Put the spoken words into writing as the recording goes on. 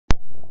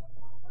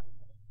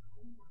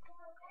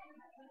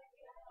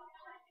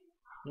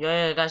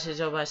Yo guys, it's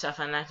your boy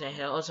Safan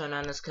here, also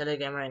known as Killer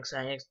Gamer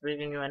XIX,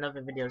 bringing you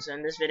another video. So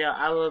in this video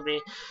I will be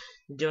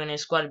doing a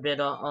squad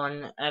builder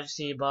on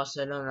FC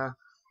Barcelona.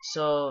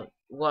 So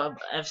what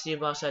FC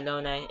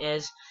Barcelona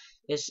is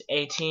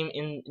a team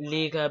in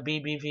Liga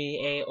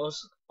BBVA,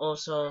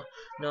 also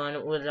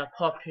known with a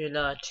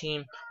popular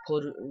team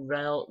called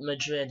Real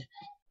Madrid.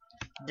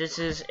 This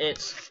is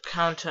its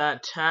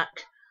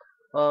counter-attack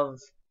of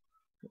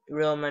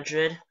Real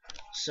Madrid.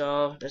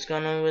 So let's go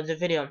on with the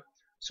video.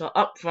 So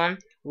up front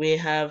we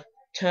have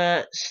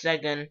Ter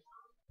Stegen.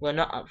 Well,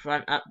 not up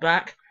front, up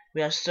back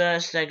we have Ter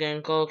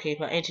Stegen,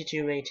 goalkeeper,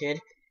 82 rated,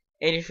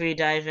 83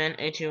 diving,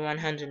 81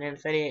 handling,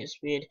 38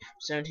 speed,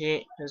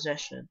 78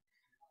 possession.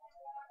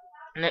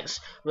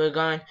 Next we're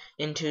going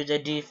into the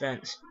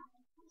defense.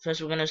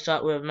 First we're going to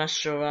start with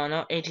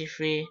Mascherano,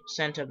 83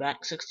 centre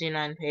back,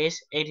 69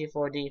 pace,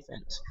 84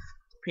 defense.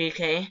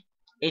 PK,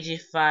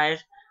 85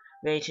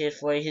 rated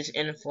for his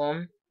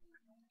inform,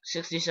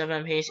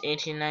 67 pace,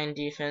 89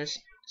 defense,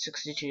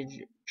 62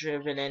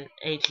 dribbling,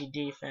 80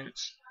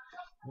 defense,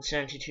 and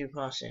 72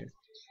 passing.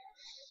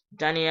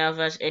 Dani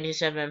Alves,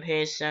 87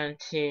 pace,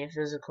 70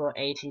 physical,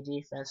 80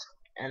 defense,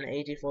 and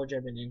 84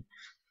 dribbling.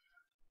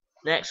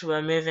 Next,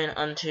 we're moving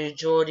on to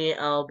Jordi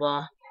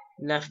Alba,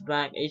 left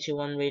back,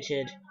 81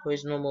 rated for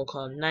his normal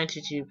card,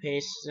 92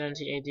 pace,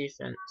 78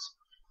 defense.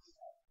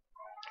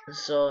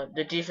 So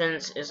the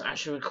defense is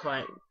actually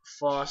quite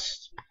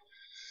fast.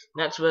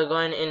 Next, we're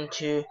going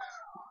into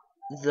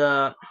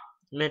the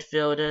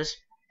midfielders.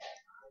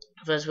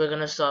 First we're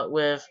gonna start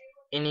with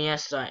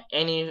Iniesta.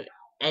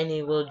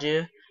 Any will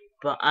do,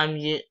 but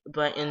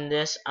in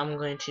this I'm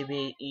going to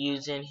be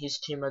using his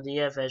team of the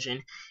year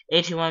version.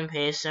 81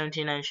 pace,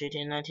 79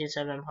 shooting,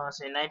 97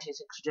 passing,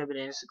 96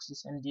 dribbling,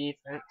 67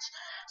 defense,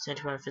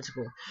 71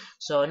 physical.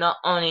 So not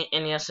only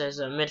Iniesta is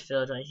a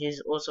midfielder,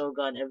 he's also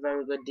got a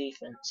very good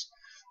defense.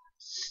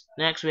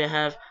 Next we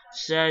have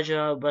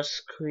Sergio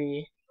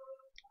Busquets,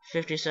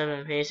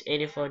 57 pace,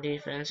 84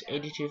 defense,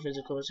 82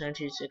 physical,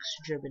 76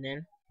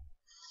 dribbling,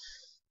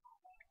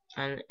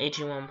 and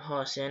 81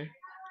 passing.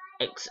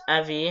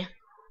 Xavi,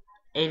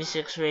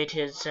 86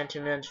 rated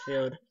centre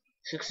midfield,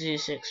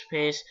 66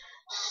 pace,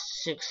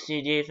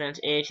 60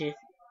 defense,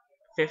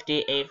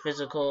 58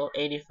 physical,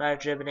 85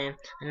 dribbling,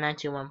 and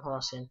 91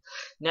 passing.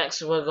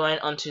 Next we're going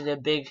on to the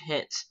big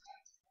hits.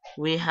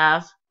 We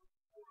have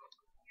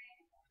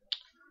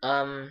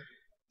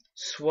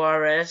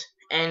Suarez,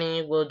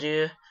 any will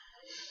do,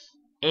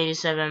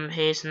 87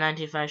 pace,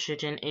 95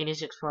 shooting,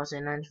 86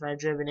 passing, 95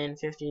 dribbling,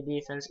 50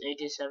 defense,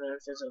 87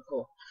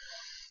 physical.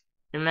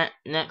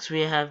 Next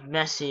we have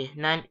Messi,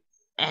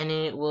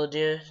 any will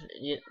do.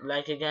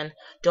 Like again,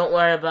 don't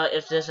worry about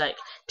if there's like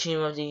team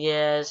of the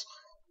years,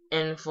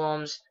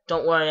 informs,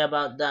 don't worry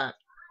about that.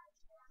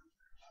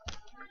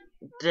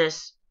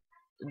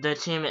 The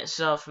team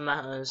itself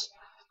matters.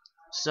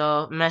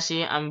 So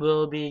Messi, I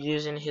will be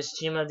using his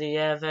team of the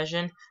year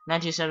version.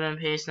 97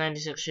 pace,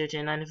 96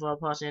 shooting, 94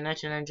 passing,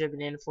 99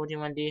 dribbling,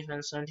 41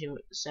 defense,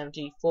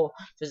 74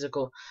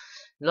 physical.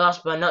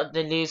 Last but not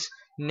the least,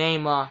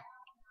 Neymar,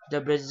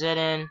 the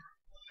Brazilian,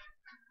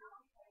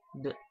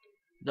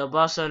 the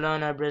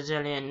Barcelona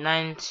Brazilian,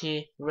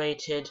 90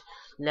 rated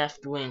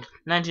left wing,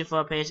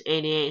 94 pace,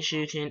 88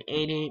 shooting,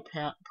 80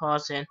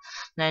 passing,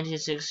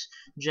 96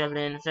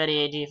 dribbling,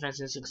 38 defense,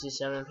 and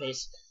 67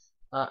 pace.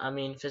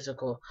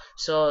 Physical.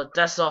 So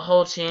that's the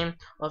whole team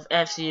of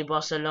FC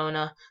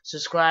Barcelona.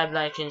 Subscribe,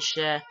 like, and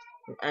share,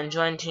 and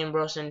join Team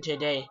brosome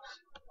today.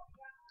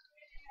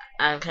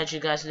 And catch you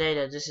guys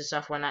later. This is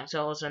Safwan Actor,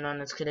 also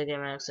known as Killer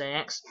Gamer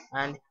XIX,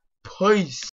 and peace.